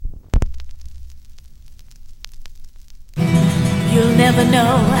never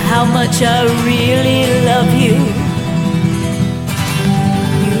know how much I really love you.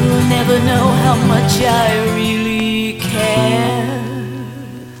 You'll never know how much I really care.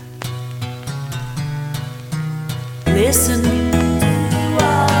 Listen,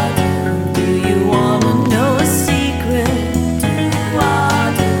 what do you wanna know a secret?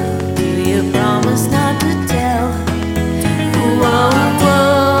 What do you promise not to tell? Whoa,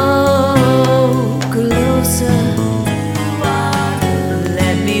 whoa, closer.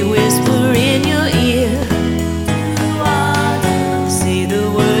 Let me whisper in your ear. Say the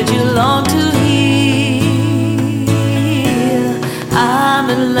word you long to hear. I'm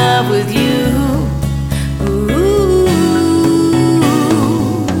in love with you.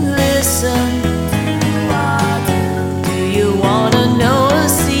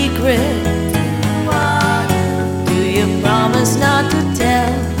 Not to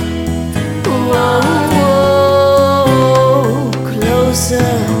tell. Whoa, whoa,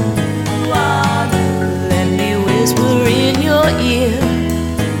 closer. Let me whisper in your ear.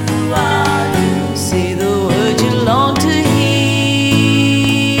 Say the word you long to hear.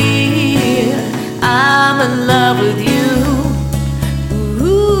 I'm in love with you.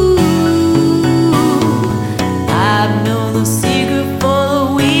 I've known the secret for a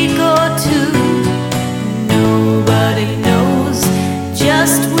week or two. Nobody knows,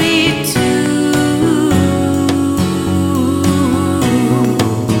 just we two.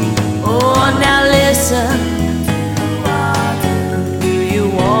 Oh, now listen. Do you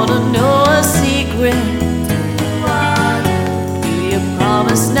wanna know a secret? Do you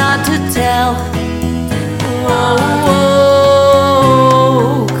promise not to tell?